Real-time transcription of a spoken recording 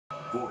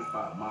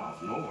45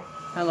 miles north.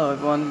 Hello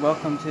everyone,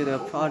 welcome to the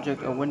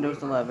project of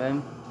Windows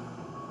 11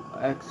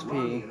 Ronnie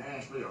XP. and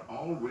Ashley are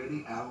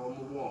already out on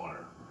the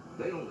water.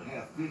 They only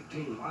have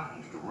 15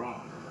 lines to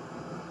run.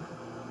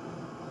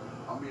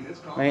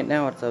 Right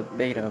now it's a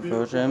beta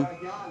version.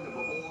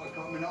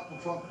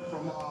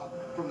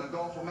 From the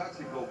Gulf of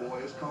Mexico, boy,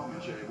 it's coming,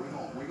 Jay.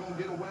 We're gonna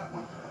get a wet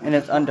one. And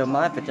it's under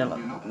my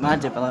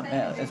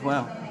development as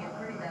well.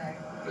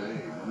 Hey,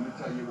 let me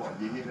tell you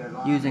what, you hear that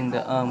line? Using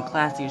the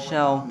classy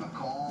shell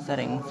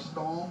settings.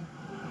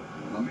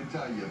 Let me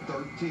tell you,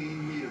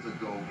 13 years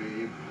ago,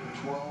 babe,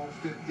 12,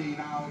 15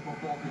 hours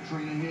before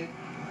Katrina hit,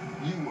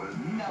 you was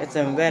never. It's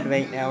in red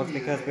right now, it's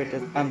because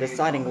I'm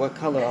deciding what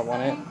color I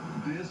want it.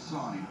 This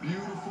sunny,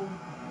 beautiful.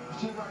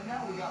 See, right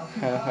now we got a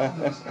few clouds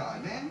in the sky.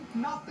 Then,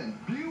 nothing.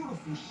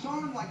 Beautiful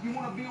sun, like you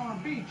want to be on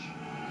a beach.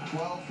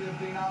 12,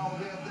 15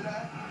 hours after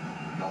that,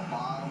 the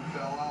bottom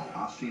fell out.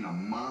 I seen a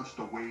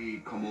monster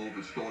wave come over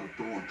and started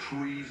throwing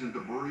trees and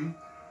debris,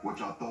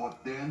 which I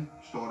thought then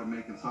started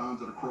making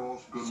signs of the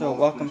cross. Good so Lord,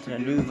 welcome please to the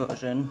forgive new me.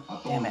 version. I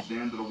thought Damn it it. was the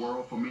end of the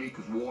world for me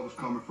because water's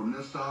coming from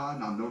this side,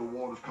 and I know the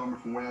water's coming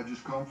from where I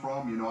just come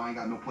from. You know, I ain't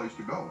got no place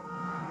to go.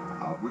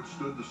 I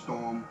withstood the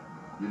storm.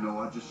 You know,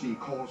 I just seen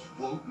cars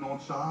floating on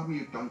side me.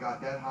 It done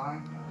got that high.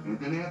 And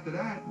then after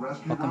that,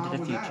 rescue Welcome to round the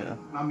was at future. it.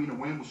 I mean, the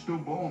wind was still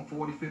blowing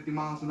 40, 50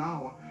 miles an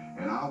hour.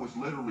 And I was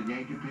literally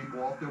yanking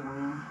people off their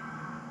roof.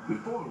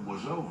 Before it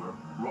was over,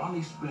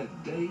 Ronnie spent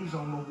days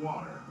on the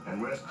water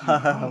and rescued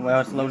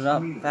Well, it's from loaded his up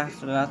community.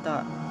 faster than I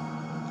thought.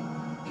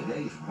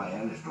 Today's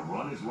plan is to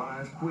run his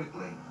lines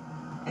quickly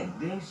and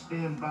then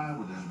stand by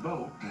with his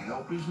boat to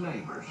help his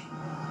neighbors.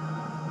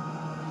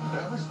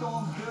 Every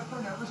storm's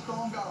different. Every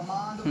storm got a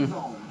mind of its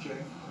own,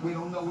 Jay. We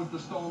don't know what the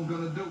storm's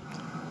gonna do.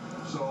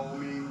 So, I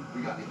mean,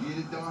 we got to get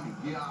it done and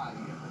get out of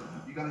here.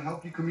 You got to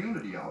help your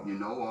community out, you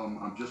know.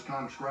 I'm just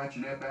kind of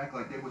scratching their back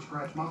like they would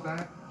scratch my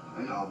back.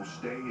 And I will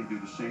stay and do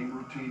the same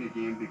routine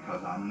again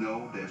because I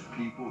know there's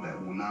people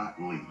that will not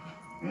leave.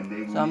 And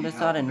they will So I'm need help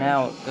deciding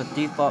now eventually. the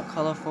default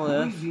color for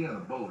this Louisiana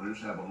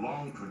boaters have a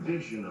long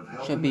tradition of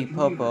helping should be the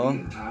community purple.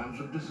 in times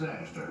of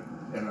disaster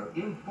and are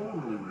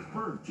informally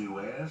referred to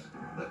as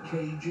the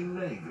Cajun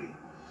Navy.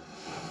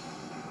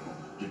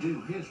 To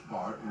do his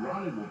part,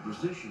 Ronnie will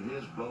position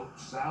his boat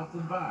south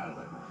of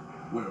Violet,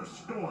 where a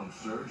storm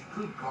surge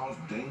could cause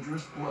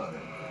dangerous flooding.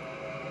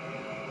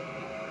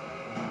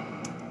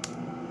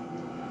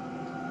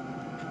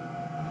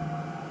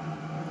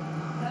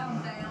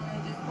 Thumbs down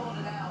and just pulled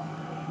it out.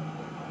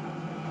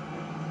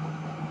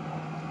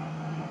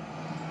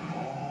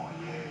 Oh,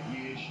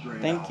 yeah,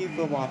 straight Thank out, you for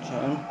baby.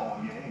 watching.